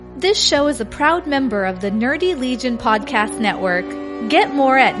This show is a proud member of the Nerdy Legion Podcast Network. Get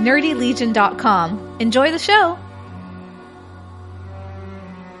more at nerdylegion.com. Enjoy the show!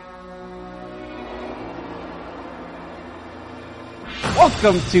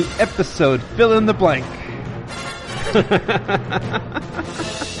 Welcome to episode Fill in the Blank.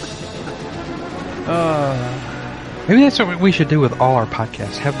 Maybe that's what we should do with all our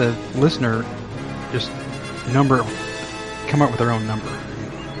podcasts. Have the listener just come up with their own number.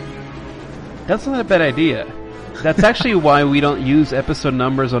 That's not a bad idea. That's actually why we don't use episode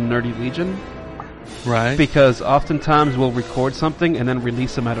numbers on Nerdy Legion. Right. Because oftentimes we'll record something and then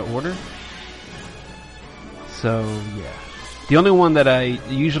release them out of order. So, yeah. The only one that I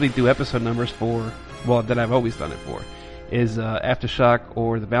usually do episode numbers for, well, that I've always done it for, is Aftershock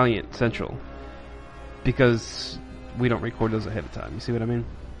or the Valiant Central. Because we don't record those ahead of time. You see what I mean?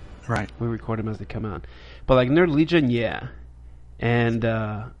 Right. We record them as they come out. But like Nerd Legion, yeah. And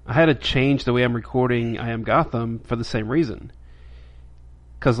I had to change the way I'm recording I Am Gotham for the same reason.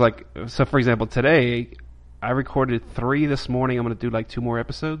 Because, so for example, today, I recorded 3 this morning. I'm going to do 2 more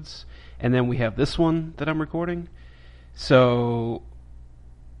episodes. And then we have this one that I'm recording. So,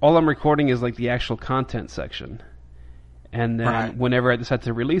 all I'm recording is the actual content section. And then whenever I decide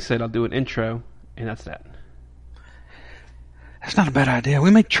to release it, I'll do an intro, and that's that. That's not a bad idea. We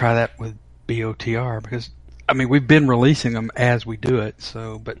may try that with BOTR, because we've been releasing them as we do it,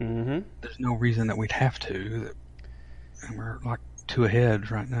 but there's no reason that we'd have to. And we're 2 ahead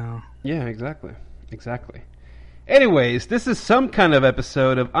right now. Yeah, exactly. Anyways, this is some kind of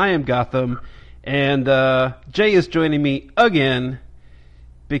episode of I Am Gotham, and Jay is joining me again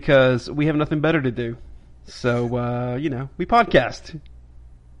because we have nothing better to do. So, we podcast.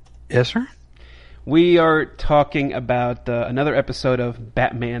 Yes, sir. We are talking about another episode of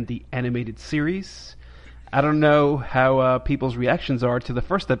Batman the Animated Series. I don't know how people's reactions are to the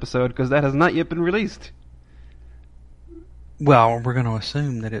first episode because that has not yet been released. Well, we're going to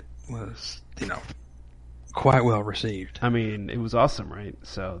assume that it was, quite well received. It was awesome, right?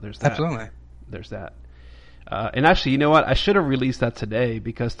 So there's that. Absolutely. There's that. And actually, you know what? I should have released that today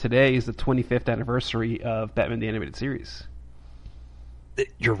because today is the 25th anniversary of Batman the Animated Series.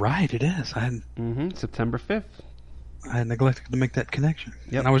 You're right, it is. September 5th. I had neglected to make that connection.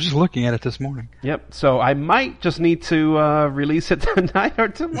 Yep. And I was just looking at it this morning. Yep. So I might just need to release it tonight or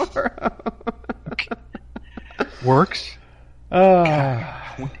tomorrow. Works.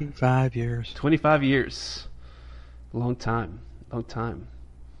 God, 25 years. 25 years. Long time.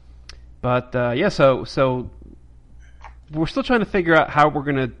 But, so we're still trying to figure out how we're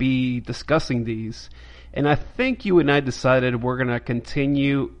going to be discussing these. And I think you and I decided we're going to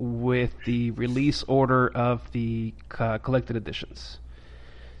continue with the release order of the collected editions,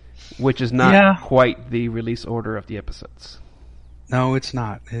 which is not quite the release order of the episodes. No, it's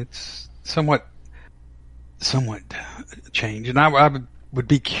not. It's somewhat changed. And I would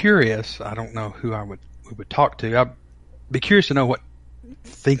be curious. I don't know who we would talk to. I'd be curious to know what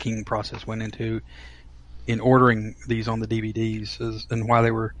thinking process went into in ordering these on the DVDs and why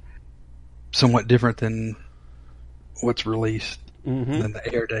they were somewhat different than what's released than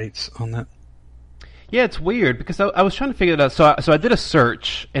the air dates on that. Yeah, it's weird because I was trying to figure it out. So I did a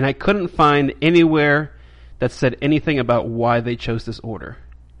search and I couldn't find anywhere that said anything about why they chose this order.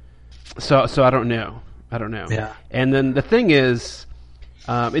 So I don't know. Yeah. And then the thing is,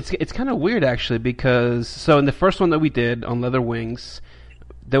 it's kind of weird actually because so in the first one that we did on Leather Wings,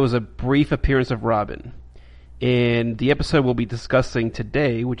 there was a brief appearance of Robin. In the episode we'll be discussing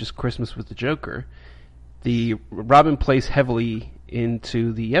today, which is Christmas with the Joker, the Robin plays heavily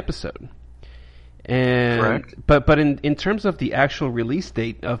into the episode. And correct. But in terms of the actual release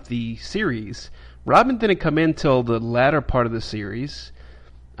date of the series, Robin didn't come in till the latter part of the series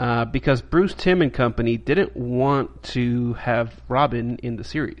because Bruce Timm and company didn't want to have Robin in the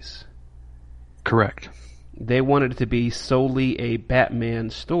series. Correct. They wanted it to be solely a Batman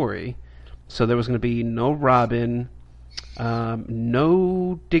story. So there was going to be no Robin,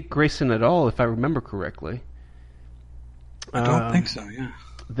 no Dick Grayson at all, if I remember correctly. I don't think so, yeah.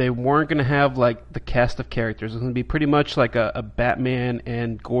 They weren't going to have, the cast of characters. It was going to be pretty much like a Batman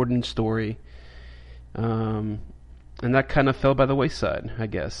and Gordon story. And that kind of fell by the wayside, I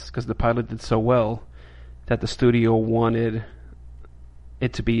guess, because the pilot did so well that the studio wanted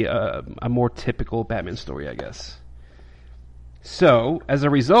it to be a more typical Batman story, I guess. So, as a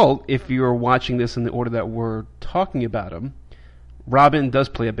result, if you're watching this in the order that we're talking about him, Robin does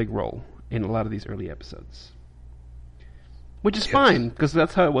play a big role in a lot of these early episodes. Which is fine, because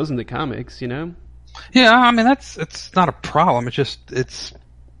that's how it was in the comics, Yeah, it's not a problem. It's just, it's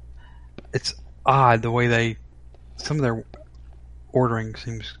odd the way some of their ordering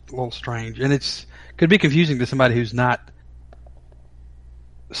seems a little strange, and could be confusing to somebody who's not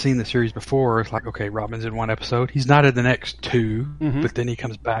seen the series before. It's like, okay, Robin's in one episode, he's not in the next two, but then he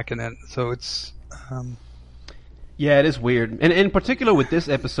comes back, and then so it's. Yeah, it is weird, and in particular with this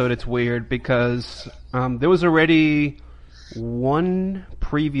episode, it's weird because there was already one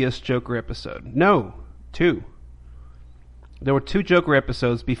previous Joker episode. No, two. There were two Joker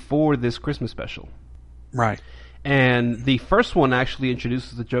episodes before this Christmas special. Right. And the first one actually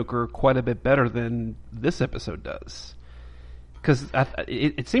introduces the Joker quite a bit better than this episode does. Because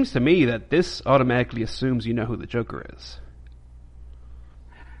it seems to me that this automatically assumes you know who the Joker is.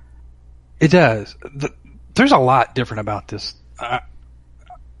 It does. There's a lot different about this.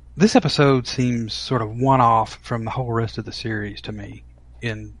 This episode seems sort of one-off from the whole rest of the series to me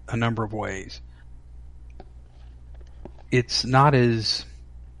in a number of ways. It's not as,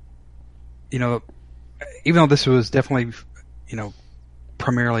 even though this was definitely,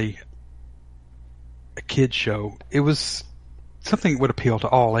 primarily a kid's show, it was something that would appeal to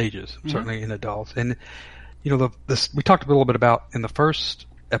all ages, certainly in adults. And, we talked a little bit about in the first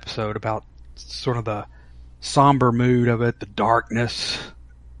episode about sort of the somber mood of it, the darkness,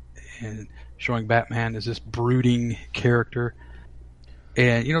 and showing Batman as this brooding character.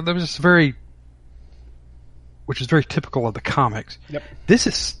 And, there was this which is very typical of the comics. Yep.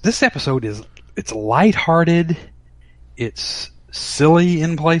 This episode it's lighthearted, it's silly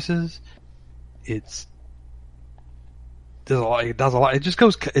in places, it does a lot. It's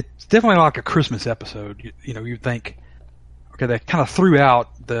definitely like a Christmas episode. You think, okay, they kind of threw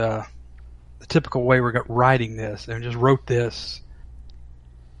out the typical way we're writing this and just wrote this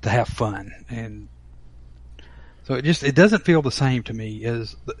to have fun, and so it doesn't feel the same to me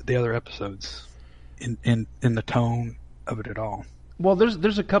as the other episodes in the tone of it at all. Well,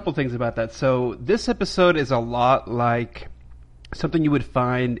 there's a couple things about that. So this episode is a lot like something you would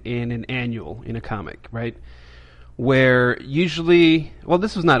find in an annual in a comic, right? Where usually, well,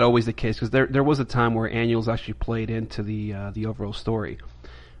 this was not always the case because there was a time where annuals actually played into the overall story.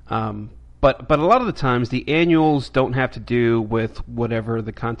 But a lot of the times the annuals don't have to do with whatever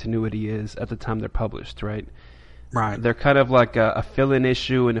the continuity is at the time they're published, right? Right. They're kind of like a fill-in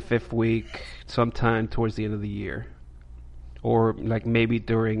issue in the fifth week, sometime towards the end of the year, or like maybe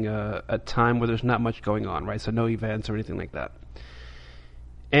during a time where there's not much going on, right? So no events or anything like that.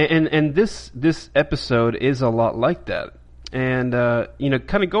 And this episode is a lot like that. And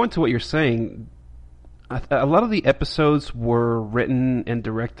kind of going to what you're saying, a lot of the episodes were written and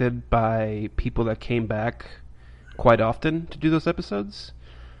directed by people that came back quite often to do those episodes.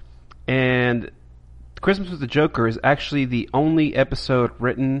 And Christmas with the Joker is actually the only episode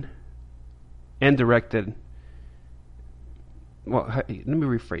written and directed. Well, let me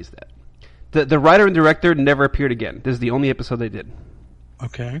rephrase that. The writer and director never appeared again. This is the only episode they did.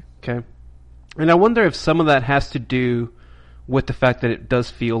 Okay. And I wonder if some of that has to do with the fact that it does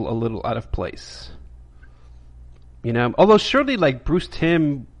feel a little out of place. Although surely like Bruce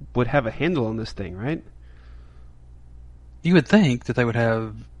Timm would have a handle on this thing, right? You would think that they would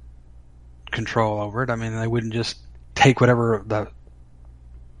have control over it. I mean, they wouldn't just take whatever the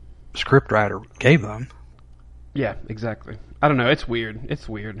scriptwriter gave them. Yeah, exactly. I don't know. It's weird. I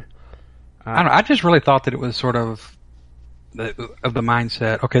don't know. I just really thought that it was sort of the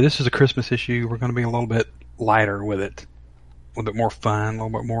mindset. Okay, this is a Christmas issue. We're going to be a little bit lighter with it, a little bit more fun, a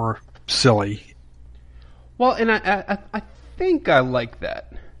little bit more silly. Well, and I think I like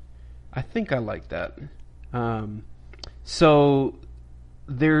that. So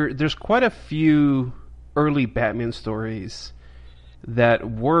there's quite a few early Batman stories that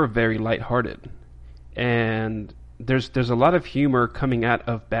were very lighthearted, and there's a lot of humor coming out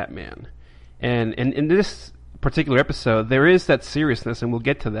of Batman, and in this particular episode there is that seriousness, and we'll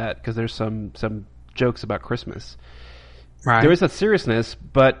get to that because there's some jokes about Christmas. Right. There is that seriousness,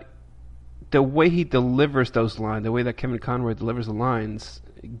 but the way he delivers those lines, the way that Kevin Conroy delivers the lines,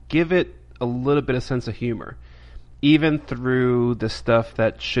 give it a little bit of sense of humor, even through the stuff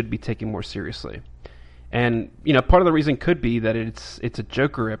that should be taken more seriously. And part of the reason could be that it's a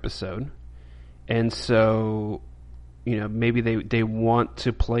Joker episode, and so maybe they want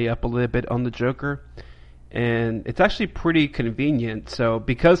to play up a little bit on the Joker, and it's actually pretty convenient. So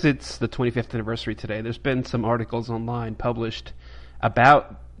because it's the 25th anniversary today, there's been some articles online published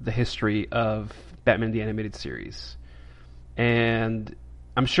about the history of Batman the Animated Series, and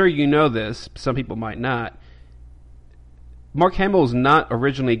I'm sure you know this, some people might not. Mark Hamill is not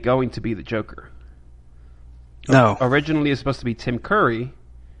originally going to be the Joker. No. Originally it's supposed to be Tim Curry,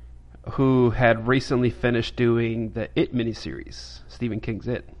 who had recently finished doing the It miniseries, Stephen King's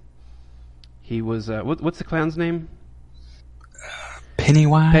It. He was, what's the clown's name?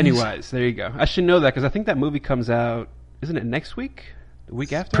 Pennywise. Pennywise. There you go. I should know that because I think that movie comes out. Isn't it next week? The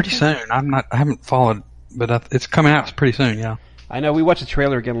week after? Pretty soon. I haven't followed, but it's coming out pretty soon. Yeah. I know. We watched the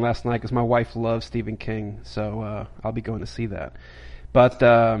trailer again last night because my wife loves Stephen King, so I'll be going to see that. But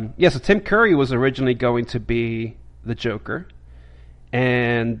so Tim Curry was originally going to be the Joker,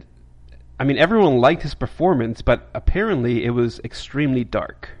 and I mean everyone liked his performance, but apparently it was extremely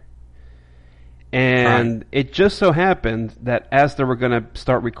dark. And it just so happened that as they were going to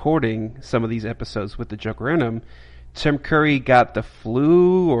start recording some of these episodes with the Joker in them, Tim Curry got the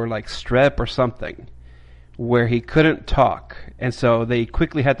flu or like strep or something where he couldn't talk. And so they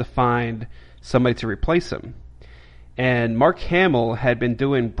quickly had to find somebody to replace him. And Mark Hamill had been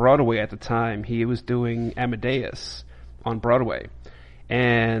doing Broadway at the time. He was doing Amadeus on Broadway.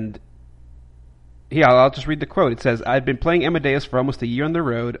 And yeah, I'll just read the quote. It says, "I'd been playing Amadeus for almost a year on the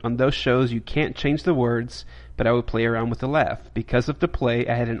road. On those shows, you can't change the words, but I would play around with the laugh. Because of the play,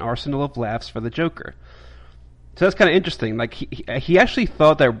 I had an arsenal of laughs for the Joker." So that's kind of interesting. Like he actually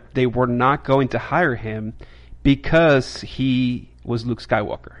thought that they were not going to hire him because he was Luke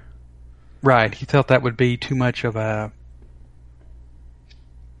Skywalker. Right. He felt that would be too much of a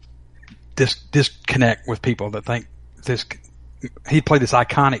disconnect with people that think he played this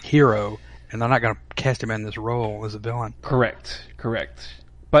iconic hero, and they're not going to cast him in this role as a villain. Correct.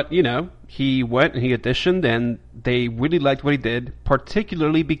 But, he went and he auditioned, and they really liked what he did,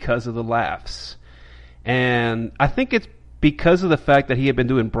 particularly because of the laughs. And I think it's because of the fact that he had been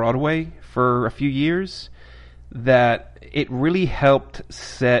doing Broadway for a few years that it really helped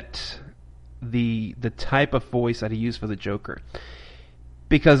set the type of voice that he used for the Joker.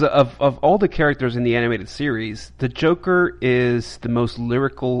 Because of all the characters in the animated series, the Joker is the most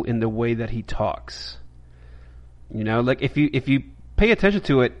lyrical in the way that he talks. Like if you pay attention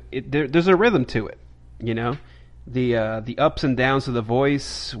to it, there's a rhythm to it. The ups and downs of the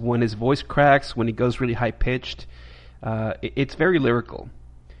voice, when his voice cracks, when he goes really high pitched, it's very lyrical,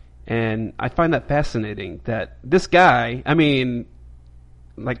 and I find that fascinating. That this guy, I mean,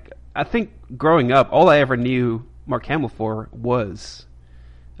 like I think growing up, all I ever knew Mark Hamill for was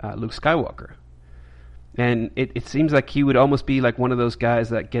Luke Skywalker. And it seems like he would almost be like one of those guys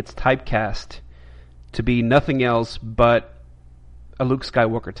that gets typecast to be nothing else but a Luke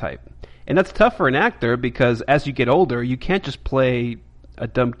Skywalker type. And that's tough for an actor because as you get older, you can't just play a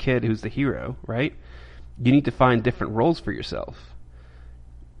dumb kid who's the hero, right? You need to find different roles for yourself.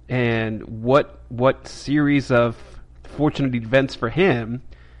 And what series of fortunate events for him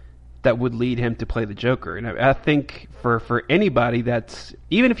that would lead him to play the Joker. And I think for anybody that's,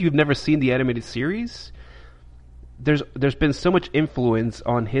 even if you've never seen the animated series, there's been so much influence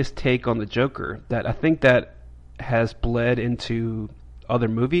on his take on the Joker that I think that has bled into other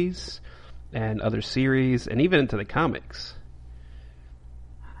movies and other series and even into the comics.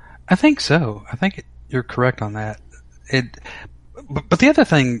 I think so. I think you're correct on that. But the other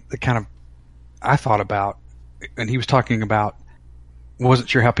thing that kind of I thought about, and he was talking about, wasn't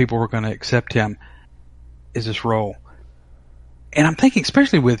sure how people were going to accept him, is this role. And I'm thinking,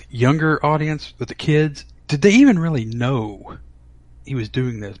 especially with younger audience, with the kids, did they even really know he was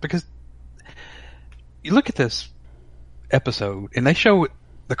doing this? Because you look at this episode, and they show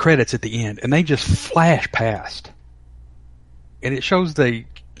the credits at the end, and they just flash past. And it shows the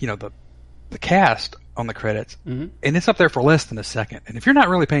cast on the credits, and it's up there for less than a second. And if you're not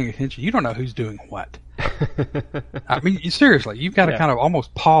really paying attention, you don't know who's doing what. I mean, seriously, you've got to kind of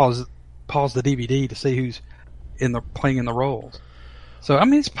almost pause the DVD to see who's playing in the roles. So, I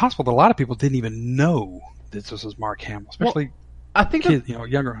mean, it's possible that a lot of people didn't even know that this was Mark Hamill, especially I think kids,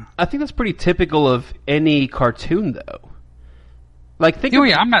 younger. I think that's pretty typical of any cartoon, though. Like,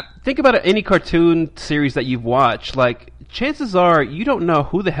 think about any cartoon series that you've watched. Like, chances are you don't know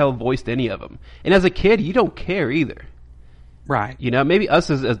who the hell voiced any of them, and as a kid, you don't care either. Right. Maybe us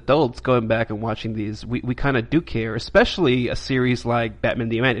as adults going back and watching these, we kind of do care, especially a series like Batman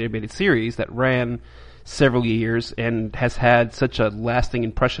the Animated Series that ran several years and has had such a lasting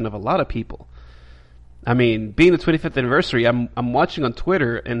impression of a lot of people. I mean, being the 25th anniversary, I'm watching on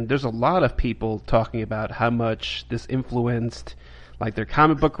Twitter, and there's a lot of people talking about how much this influenced like their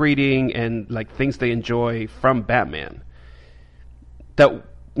comic book reading and like things they enjoy from Batman.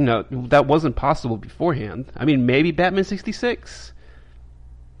 That wasn't possible beforehand. I mean, maybe Batman 66.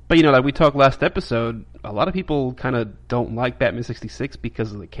 But like we talked last episode, a lot of people kind of don't like Batman 66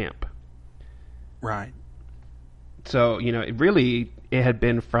 because of the camp. Right. So, it had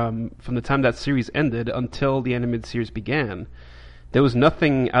been from the time that series ended until the animated series began. There was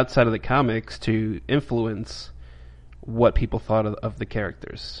nothing outside of the comics to influence what people thought of the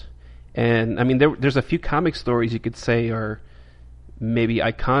characters. And, I mean, there's a few comic stories you could say are maybe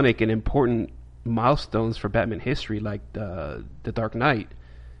iconic and important milestones for Batman history, like the Dark Knight,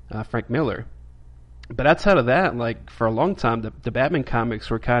 Frank Miller. But outside of that, like for a long time, the Batman comics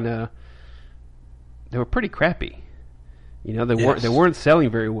were they were pretty crappy. You know, they weren't selling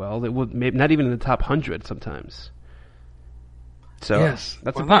very well. They would maybe not even in the top 100 sometimes. So yes,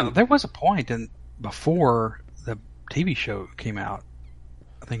 that's there was a point before the TV show came out.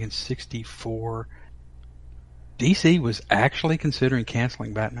 I think in '64, DC was actually considering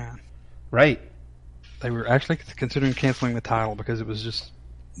canceling Batman. Right. They were actually considering canceling the title because it was just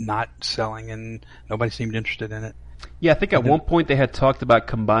not selling and nobody seemed interested in it. Yeah, I think at one point they had talked about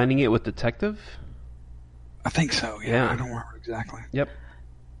combining it with Detective. I think so, yeah. I don't remember exactly. Yep.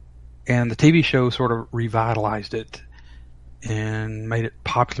 And the TV show sort of revitalized it and made it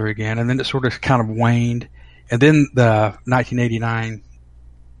popular again, and then it sort of kind of waned. And then the 1989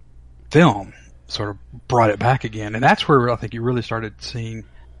 film sort of brought it back again, and that's where I think you really started seeing,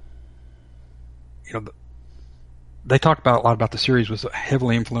 you know, they talked about a lot about the series was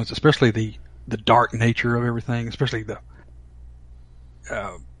heavily influenced, especially the dark nature of everything, especially the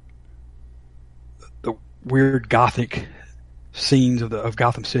weird gothic scenes of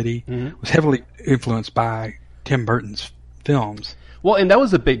Gotham City was heavily influenced by Tim Burton's films. Well, and that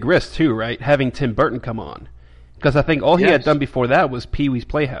was a big risk too, right? Having Tim Burton come on, because I think all he had done before that was Pee-wee's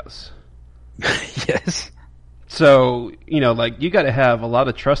Playhouse. Yes. So, you know, like, you got to have a lot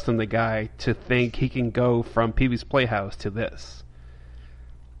of trust in the guy to think he can go from Pee-wee's Playhouse to this.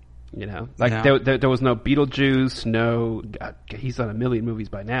 You know, like there was no Beetlejuice, no. God, he's done a million movies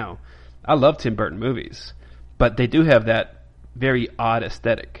by now. I love Tim Burton movies, but they do have that very odd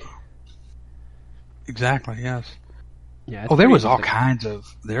aesthetic. Exactly. Yes. Yeah. Well, there was all kinds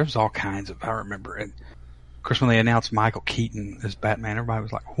of. I remember, and of course, when they announced Michael Keaton as Batman, everybody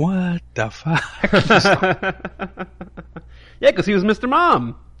was like, "What the fuck?" Yeah, because he was Mr.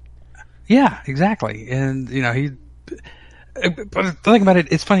 Mom. Yeah, exactly. And you know but the thing about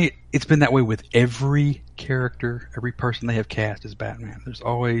it, it's funny. It's been that way with every character, every person they have cast as Batman. There's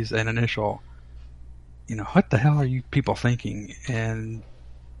always an initial, you know, what the hell are you people thinking? And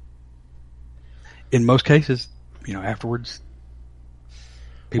in most cases, you know, afterwards,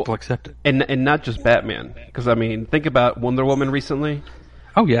 people accept it. And not just Batman, because I mean, think about Wonder Woman recently.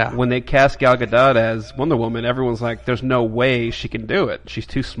 Oh yeah. When they cast Gal Gadot as Wonder Woman, everyone's like, "There's no way she can do it. She's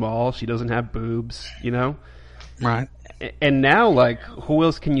too small. She doesn't have boobs." You know. Right. And now, like, who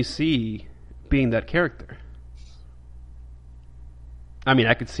else can you see being that character? I mean,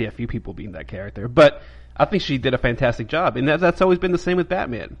 I could see a few people being that character, but I think she did a fantastic job, and that's always been the same with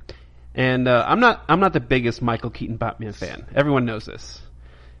Batman. And I'm not the biggest Michael Keaton Batman fan. Everyone knows this.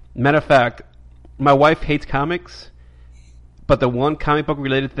 Matter of fact, my wife hates comics, but the one comic book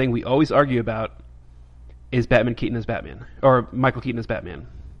related thing we always argue about is Batman Keaton as Batman, or Michael Keaton as Batman.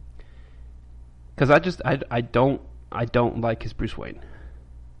 Because I don't like his Bruce Wayne.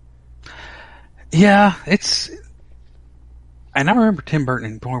 Yeah, and I remember Tim Burton,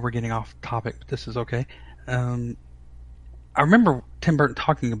 and boy, we're getting off topic, but this is okay. I remember Tim Burton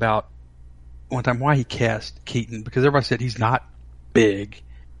talking about one time why he cast Keaton, because everybody said he's not big,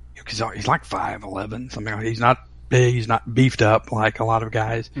 because he's like 5'11", something like that. He's not big, he's not beefed up like a lot of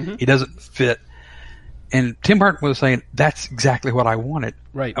guys. Mm-hmm. He doesn't fit. And Tim Burton was saying, that's exactly what I wanted.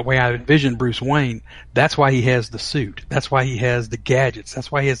 Right. The way I envisioned Bruce Wayne. That's why he has the suit. That's why he has the gadgets. That's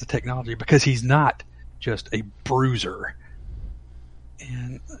why he has the technology, because he's not just a bruiser.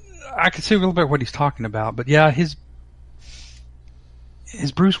 And I can see a little bit what he's talking about, but yeah, his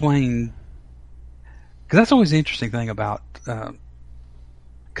Bruce Wayne, because that's always the interesting thing about,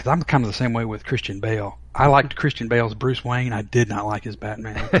 because I'm kind of the same way with Christian Bale. I liked Christian Bale's Bruce Wayne. I did not like his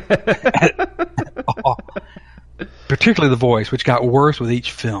Batman. Particularly the voice, which got worse with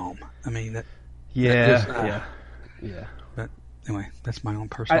each film. I mean, yeah. But anyway, that's my own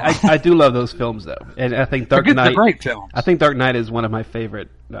personal. I do love those films though, and I think Dark Knight. They're great films. I think Dark Knight is one of my favorite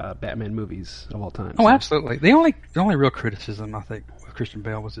Batman movies of all time. Oh, absolutely. The only real criticism I think with Christian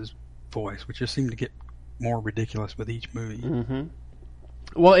Bale was his voice, which just seemed to get more ridiculous with each movie. Mm-hmm.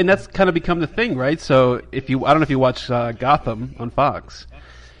 Well, and that's kind of become the thing, right? So I don't know if you watch Gotham on Fox,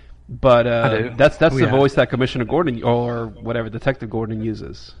 but that's the voice that Commissioner Gordon or whatever Detective Gordon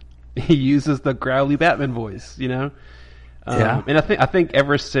uses. He uses the growly Batman voice, you know. Yeah. And I think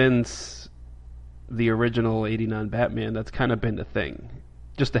ever since the original '89 Batman, that's kind of been the thing,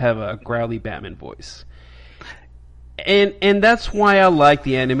 just to have a growly Batman voice. And that's why I like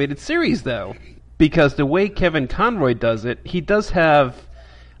the animated series, though, because the way Kevin Conroy does it, he does have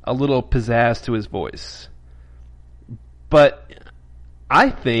a little pizzazz to his voice. But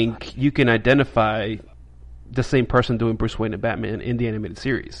I think you can identify the same person doing Bruce Wayne and Batman in the animated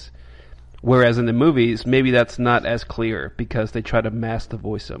series. Whereas in the movies, maybe that's not as clear because they try to mask the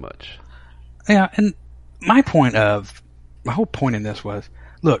voice so much. Yeah, and my whole point in this was,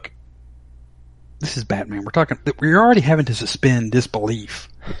 look, this is Batman. We're already having to suspend disbelief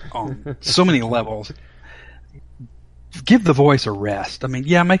on so many levels. Give the voice a rest. I mean,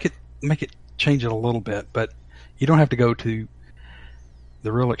 yeah, make it change it a little bit, but you don't have to go to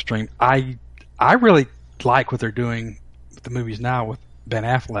the real extreme. I really like what they're doing with the movies now with Ben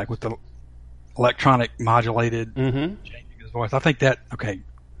Affleck with the electronic modulated changing his voice. I think that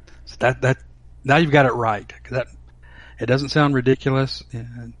so that now you've got it right. That it doesn't sound ridiculous,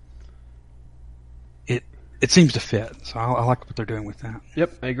 and it seems to fit. So I like what they're doing with that.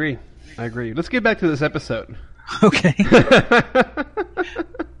 Yep, I agree. Let's get back to this episode. Okay.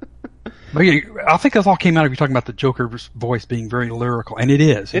 But yeah, I think this all came out of you talking about the Joker's voice being very lyrical, and it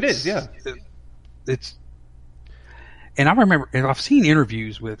is. It is, yeah. And I remember, and I've seen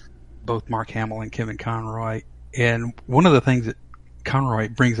interviews with both Mark Hamill and Kevin Conroy, and one of the things that Conroy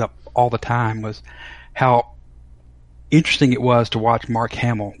brings up all the time was how interesting it was to watch Mark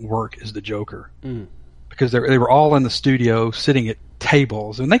Hamill work as the Joker, because they were all in the studio sitting at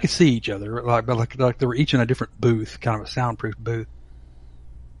tables, and they could see each other, like they were each in a different booth, kind of a soundproof booth.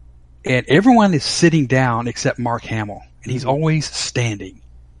 And everyone is sitting down except Mark Hamill, and he's always standing.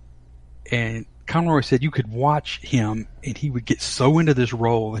 And Conroy said you could watch him, and he would get so into this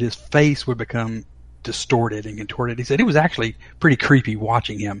role that his face would become distorted and contorted. He said it was actually pretty creepy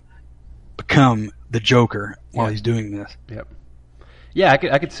watching him become the Joker while he's doing this. Yep. Yeah,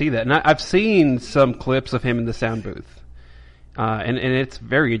 I could see that. And I've seen some clips of him in the sound booth, and it's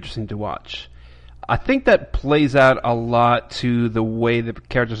very interesting to watch. I think that plays out a lot to the way the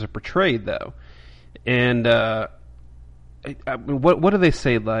characters are portrayed, though. And what do they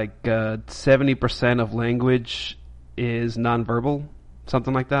say? Like 70% of language is nonverbal,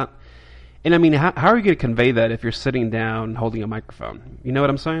 something like that. And I mean, how are you going to convey that if you're sitting down holding a microphone? You know what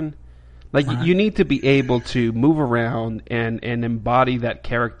I'm saying? Like you need to be able to move around and embody that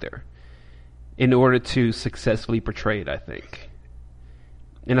character in order to successfully portray it, I think.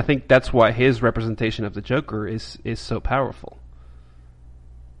 And I think that's why his representation of the Joker is so powerful.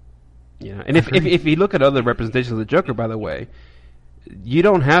 You know, and if you look at other representations of the Joker, by the way, you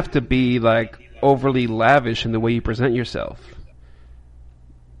don't have to be like overly lavish in the way you present yourself.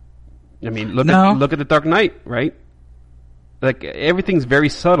 I mean, look at the Dark Knight, right? Like everything's very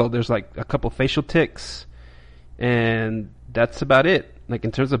subtle. There's like a couple facial tics, and that's about it. Like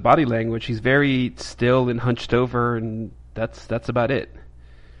in terms of body language, he's very still and hunched over, and that's about it.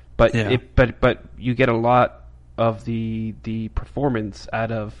 But but you get a lot of the performance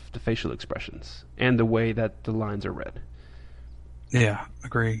out of the facial expressions and the way that the lines are read. Yeah,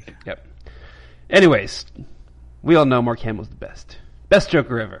 agreed. Yep. Anyways, we all know Mark Hamill's the best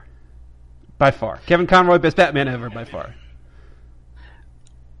Joker ever, by far. Kevin Conroy, best Batman ever, by far.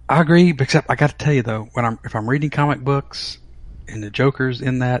 I agree, except I got to tell you though, if I'm reading comic books and the Joker's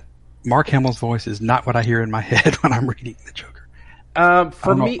in that, Mark Hamill's voice is not what I hear in my head when I'm reading the Joker.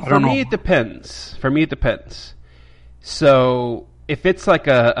 For me, it depends. So if it's like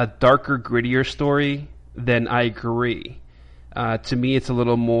a darker, grittier story, then I agree. To me, it's a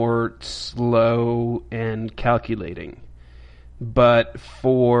little more slow and calculating. But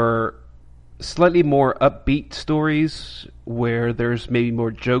for slightly more upbeat stories where there's maybe more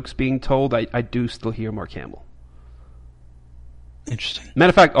jokes being told, I do still hear Mark Hamill. Interesting. Matter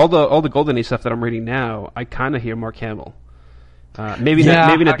of fact, all the Golden Age stuff that I'm reading now, I kind of hear Mark Hamill. Maybe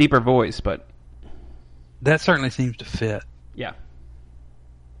in a deeper voice, but that certainly seems to fit. Yeah.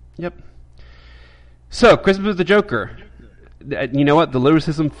 Yep. So, Christmas with the Joker. You know what? The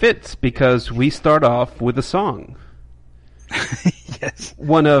lyricism fits because we start off with a song. Yes.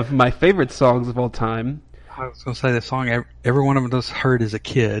 One of my favorite songs of all time. I was going to say the song every one of us heard as a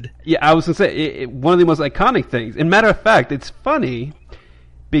kid. Yeah, I was going to say one of the most iconic things. And matter of fact, it's funny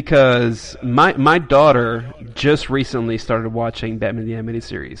because my daughter just recently started watching Batman the Animated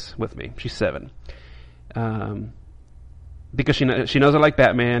Series with me. She's 7. Because she knows I like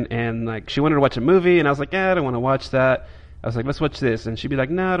Batman, and like she wanted to watch a movie, and I was like, I don't want to watch that. I was like, let's watch this, and she'd be like,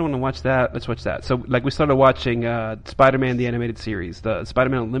 no, I don't want to watch that. Let's watch that. So like we started watching Spider-Man the Animated Series, the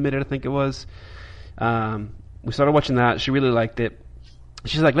Spider-Man Unlimited, I think it was. We started watching that. She really liked it.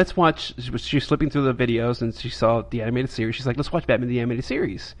 She's like, let's watch. She was flipping through the videos and she saw the animated series. She's like, let's watch Batman the Animated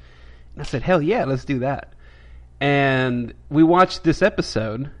Series. And I said, hell yeah, let's do that. And we watched this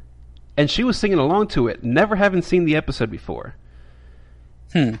episode, and she was singing along to it, never having seen the episode before.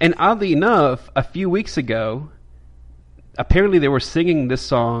 And oddly enough, a few weeks ago, apparently they were singing this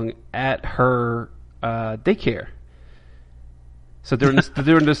song at her daycare. So during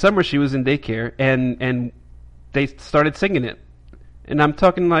the summer, she was in daycare, and they started singing it. And I'm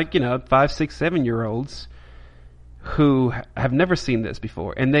talking like 5, 6, 7-year-olds who have never seen this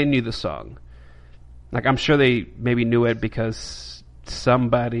before, and they knew the song. Like, I'm sure they maybe knew it because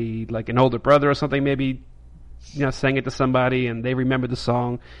somebody, like an older brother or something, maybe sang it to somebody, and they remember the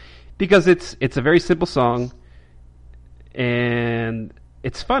song because it's a very simple song, and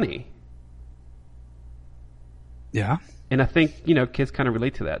it's funny. Yeah. And I think, kids kind of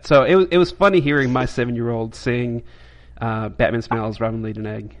relate to that. So it was funny hearing my 7-year-old sing Batman Smells, Robin Laid an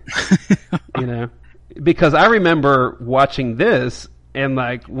Egg. Because I remember watching this, and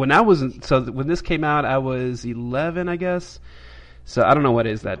like when this came out, I was 11, I guess. So I don't know what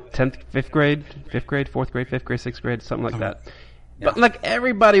is that, 10th, 5th grade, 4th grade, 5th grade, 6th grade, something like that. Yeah. But like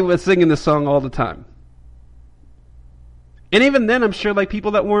everybody was singing this song all the time. And even then, I'm sure like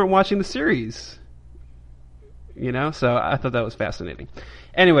people that weren't watching the series. So I thought that was fascinating.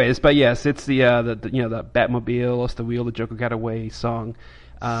 Anyways, but yes, it's the Batmobile, lost the wheel, the Joker got away song.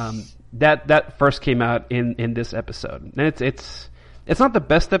 That first came out in this episode, and it's not the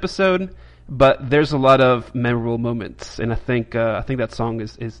best episode, but there's a lot of memorable moments, and I think that song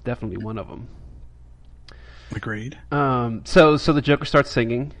is definitely one of them. Agreed. So the Joker starts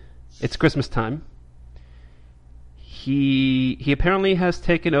singing. It's Christmas time. He apparently has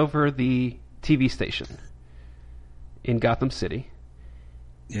taken over the TV station in Gotham City.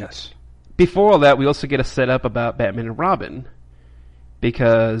 Yes. Before all that, we also get a setup about Batman and Robin,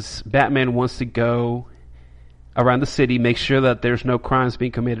 because Batman wants to go around the city, make sure that there's no crimes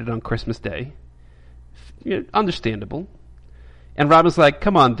being committed on Christmas Day. Understandable. And Robin's like,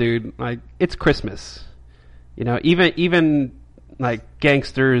 "Come on, dude! Like, it's Christmas. Even like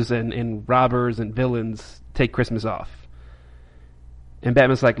gangsters and robbers and villains take Christmas off." And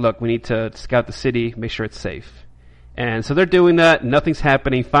Batman's like, "Look, we need to scout the city, make sure it's safe." And so they're doing that. Nothing's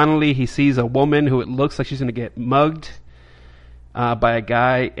happening. Finally, he sees a woman who it looks like she's going to get mugged by a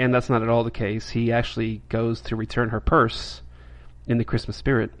guy, and that's not at all the case. He actually goes to return her purse in the Christmas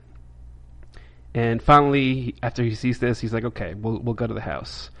spirit. And finally, after he sees this, he's like, "Okay, we'll go to the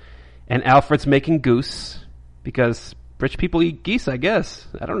house." And Alfred's making goose because rich people eat geese, I guess.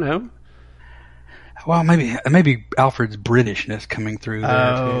 I don't know. Well, maybe Alfred's Britishness coming through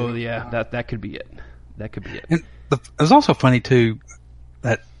there. Oh, too. Yeah, that could be it. That could be it. And it was also funny too,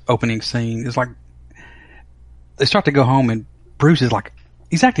 that opening scene is like they start to go home and Bruce is like,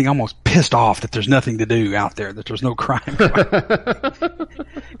 he's acting almost pissed off that there's nothing to do out there, that there's no crime.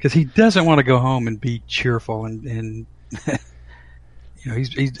 Because he doesn't want to go home and be cheerful and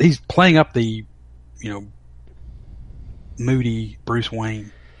he's playing up the moody Bruce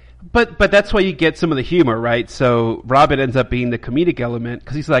Wayne. But that's why you get some of the humor, right? So Robin ends up being the comedic element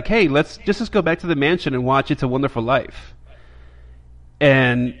because he's like, "Hey, let's just go back to the mansion and watch It's a Wonderful Life."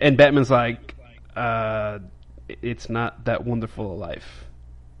 And Batman's like, "It's not that wonderful a life."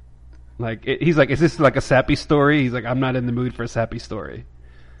 Like he's like, "Is this like a sappy story?" He's like, "I'm not in the mood for a sappy story."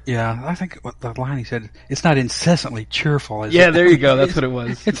 Yeah, I think what the line he said, "It's not incessantly cheerful." Is yeah, it? There you go. That's what it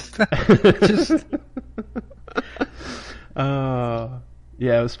was. It's just.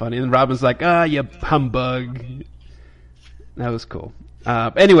 Yeah, it was funny. And Robin's like, you humbug. That was cool.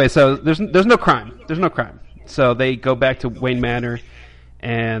 Anyway, so there's no crime. There's no crime. So they go back to Wayne Manor,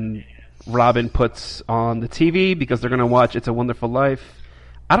 and Robin puts on the TV because they're going to watch It's a Wonderful Life.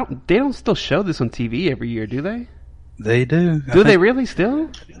 They don't still show this on TV every year, do they? They do. Do they really still?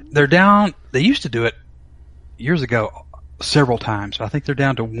 They're down. They used to do it years ago several times. I think they're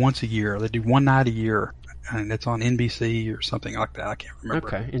down to once a year. They do one night a year. And it's on NBC or something like that. I can't remember.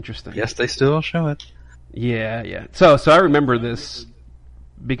 Okay, interesting. Yes, they still show it. Yeah. So I remember this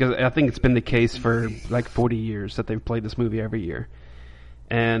because I think it's been the case for like 40 years that they've played this movie every year.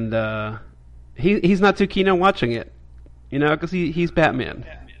 And he's not too keen on watching it, because he's Batman.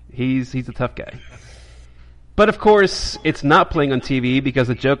 He's a tough guy. But of course, it's not playing on TV because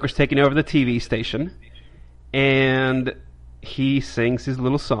the Joker's taking over the TV station, and he sings his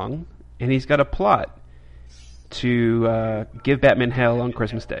little song, and he's got a plot to give Batman hell on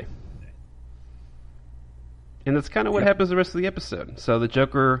Christmas Day. And that's kind of what happens the rest of the episode. So the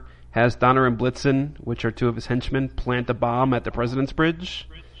Joker has Donner and Blitzen, which are two of his henchmen, plant a bomb at the President's Bridge.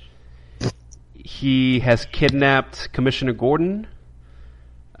 He has kidnapped Commissioner Gordon.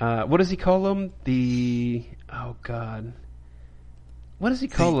 What does he call him? Oh God. What does he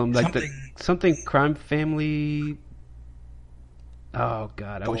call him? Like something crime family. Oh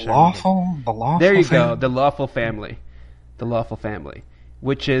God, I wish I remembered. The lawful. There you go, the lawful family,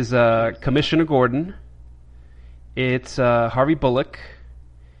 which is Commissioner Gordon. It's Harvey Bullock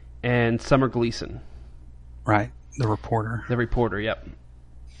and Summer Gleason. Right, the reporter. The reporter, yep.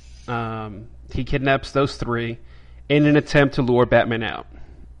 He kidnaps those three in an attempt to lure Batman out,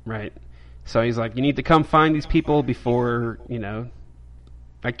 right? So he's like, you need to come find these people before,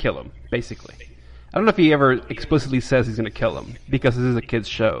 I kill them, basically. I don't know if he ever explicitly says he's going to kill them, because this is a kid's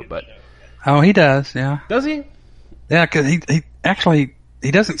show, but... Oh, he does, yeah. Does he? Yeah, because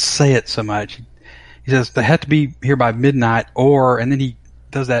he doesn't say it so much. He says they have to be here by midnight, and then he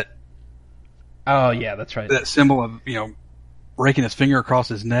does that... Oh, yeah, that's right. That symbol of, raking his finger across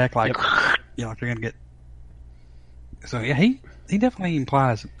his neck, like, like they're going to get... So, yeah, he definitely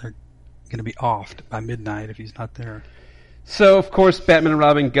implies that they're going to be offed by midnight if he's not there. So, of course, Batman and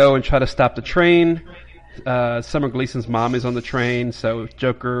Robin go and try to stop the train. Summer Gleason's mom is on the train, so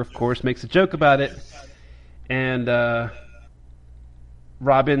Joker, of course, makes a joke about it. And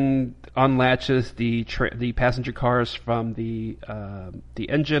Robin unlatches the passenger cars from the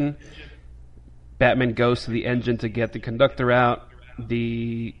engine. Batman goes to the engine to get the conductor out.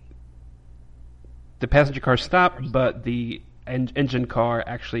 The passenger cars stop, but the engine car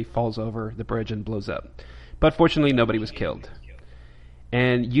actually falls over the bridge and blows up. But fortunately, nobody was killed.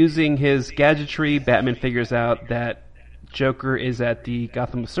 And using his gadgetry, Batman figures out that Joker is at the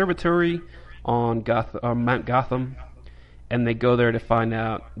Gotham Observatory on Mount Gotham, and they go there to find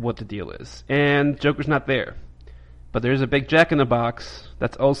out what the deal is. And Joker's not there. But there's a big jack-in-the-box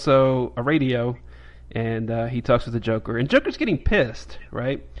that's also a radio, and he talks with the Joker. And Joker's getting pissed,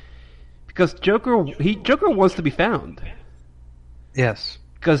 right? Because Joker wants to be found. Yes.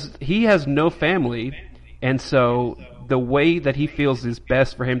 Because he has no family, and so the way that he feels is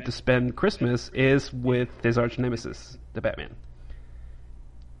best for him to spend Christmas is with his arch nemesis, the Batman.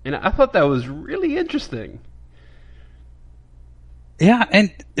 And I thought that was really interesting. Yeah,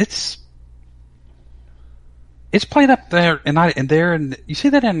 and it's played up there, and you see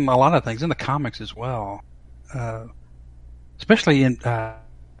that in a lot of things in the comics as well, especially in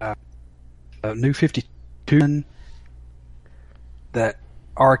New 52, that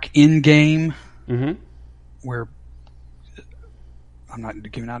arc Endgame, where I'm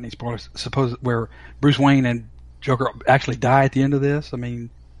not giving out any spoilers. Suppose where Bruce Wayne and Joker actually die at the end of this. I mean,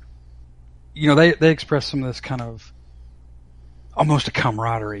 they express some of this kind of almost a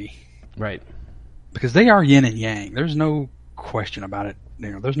camaraderie, right? Because they are yin and yang. There's no question about it.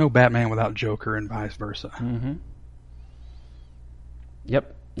 There's no Batman without Joker, and vice versa. Mm-hmm.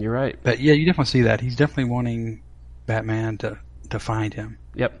 Yep, you're right. But yeah, you definitely see that. He's definitely wanting Batman to find him.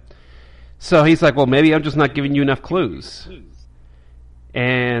 Yep. So he's like, well, maybe I'm just not giving you enough clues.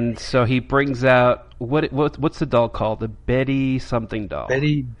 And so he brings out what's the doll called? The Betty something doll.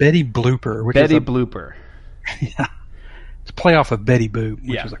 Betty Blooper. Betty Blooper. Yeah. It's a play off of Betty Boop,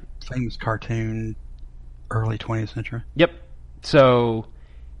 which was a famous cartoon early 20th century. Yep. So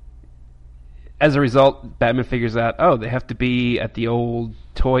as a result, Batman figures out, they have to be at the old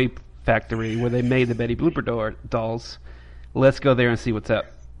toy factory where they made the Betty Blooper dolls. Let's go there and see what's up.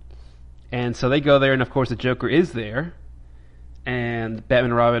 And so they go there, and of course the Joker is there. And Batman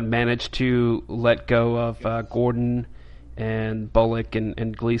and Robin manage to let go of Gordon and Bullock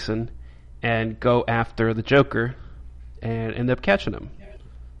and Gleason and go after the Joker and end up catching him.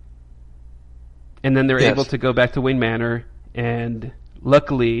 And then they're able to go back to Wayne Manor, and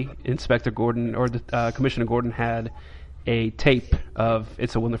luckily Inspector Gordon, or the Commissioner Gordon, had a tape of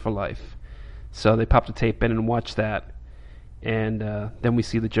It's a Wonderful Life. So they popped the tape in and watched that, and then we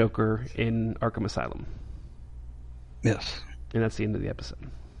see the Joker in Arkham Asylum. Yes. And that's the end of the episode.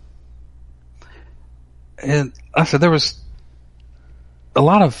 And I said there was a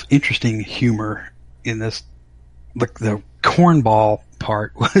lot of interesting humor in this. The cornball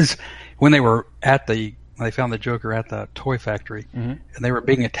part was when they found the Joker at the toy factory, and they were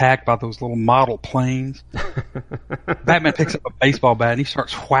being attacked by those little model planes. Batman picks up a baseball bat and he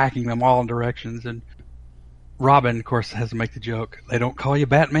starts whacking them all in directions, and Robin, of course, has to make the joke, they don't call you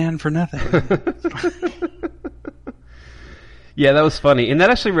Batman for nothing. Yeah, that was funny, and that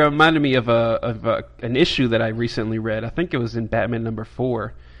actually reminded me of an issue that I recently read. I think it was in Batman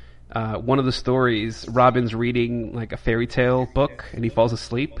 #4. One of the stories, Robin's reading like a fairy tale book, and he falls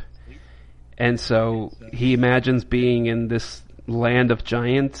asleep, and so he imagines being in this land of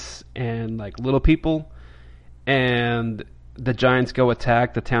giants and like little people, and the giants go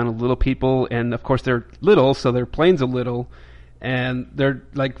attack the town of little people, and of course they're little, so their planes are little. And they're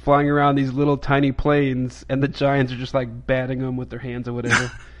like flying around these little tiny planes, and the giants are just like batting them with their hands or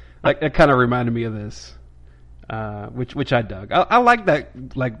whatever. Like it kind of reminded me of this, which I dug. I like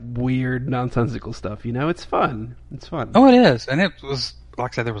that like weird nonsensical stuff. It's fun. It's fun. Oh, it is, and it was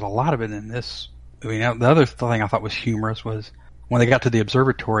like I said, there was a lot of it in this. I mean, the other thing I thought was humorous was when they got to the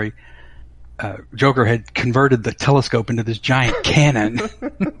observatory. Joker had converted the telescope into this giant cannon,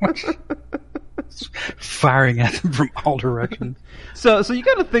 firing at them from all directions. So you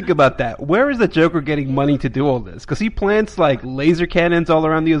got to think about that. Where is the Joker getting money to do all this? Because he plants like laser cannons all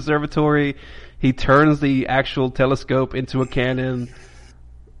around the observatory. He turns the actual telescope into a cannon.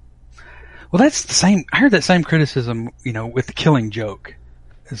 Well, that's the same. I heard that same criticism, with the Killing Joke.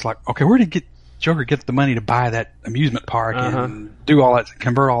 It's like, okay, where did Joker get the money to buy that amusement park and do all that,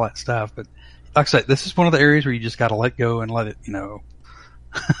 convert all that stuff? But like I said, this is one of the areas where you just got to let go and let it,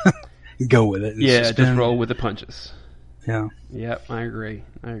 go with it. Yeah, just roll with the punches. Yeah. Yep, I agree.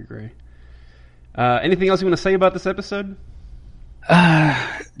 Anything else you want to say about this episode?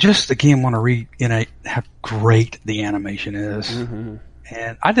 Just again, want to reiterate how great the animation is. Mm-hmm.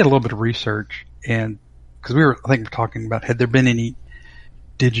 And I did a little bit of research, and because we're talking about had there been any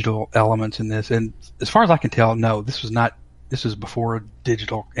digital elements in this, and as far as I can tell, no, this was not. This was before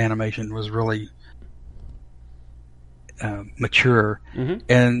digital animation was really mature,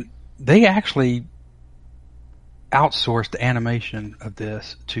 and they actually outsourced the animation of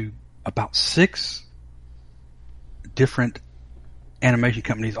this to about 6 different animation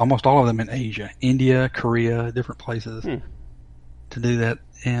companies, almost all of them in Asia, India, Korea, different places to do that.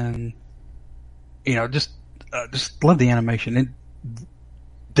 And, just love the animation. And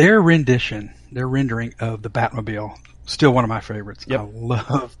their rendering of the Batmobile, still one of my favorites. Yep. I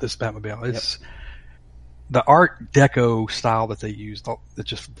love this Batmobile. It's the Art Deco style that they use. It's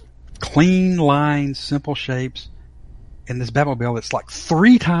just clean lines, simple shapes. And this Batmobile, it's like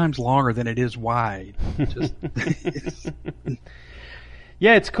 3 times longer than it is wide.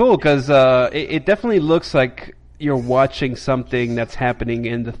 Yeah, it's cool because it definitely looks like you're watching something that's happening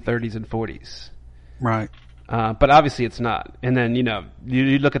in the 30s and 40s. Right. But obviously it's not. And then,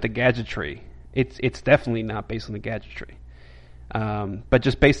 you look at the gadgetry. It's definitely not based on the gadgetry. But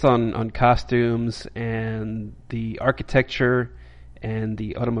just based on costumes and the architecture and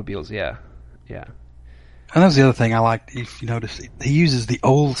the automobiles, yeah. And that was the other thing I liked. If you notice, he uses the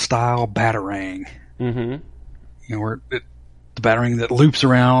old style Batarang. Mm-hmm. Where the Batarang that loops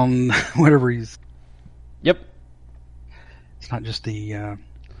around whatever he's. Yep. It's not just the.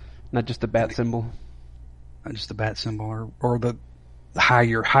 Not just the bat symbol. Not just the bat symbol, or the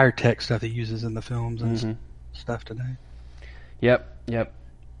higher tech stuff he uses in the films and stuff today. Yep. Yeah.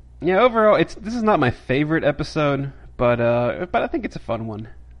 Overall, this is not my favorite episode, but I think it's a fun one.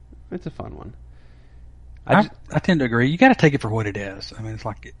 It's a fun one. I tend to agree. You got to take it for what it is. I mean, it's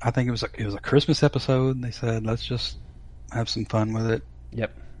like I think it was a Christmas episode. And they said let's just have some fun with it.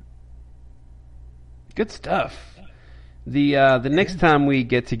 Yep. Good stuff. The next time we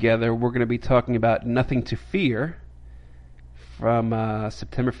get together, we're going to be talking about Nothing to Fear from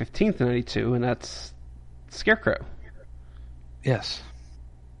September 15th, 1992, and that's Scarecrow. Yes.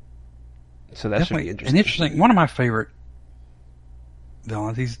 So that should be interesting. An interesting, one of my favorite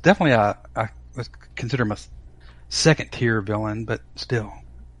villains. He's definitely I would consider him a second-tier villain, but still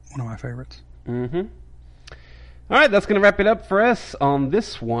one of my favorites. Mm-hmm. All right, that's going to wrap it up for us on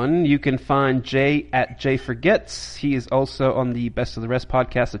this one. You can find Jay at Jay Forgets. He is also on the Best of the Rest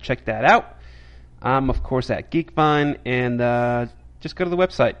podcast, so check that out. I'm, of course, at Geekvine, and just go to the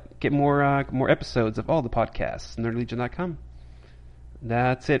website. Get more episodes of all the podcasts, nerdlegion.com.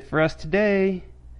 That's it for us today.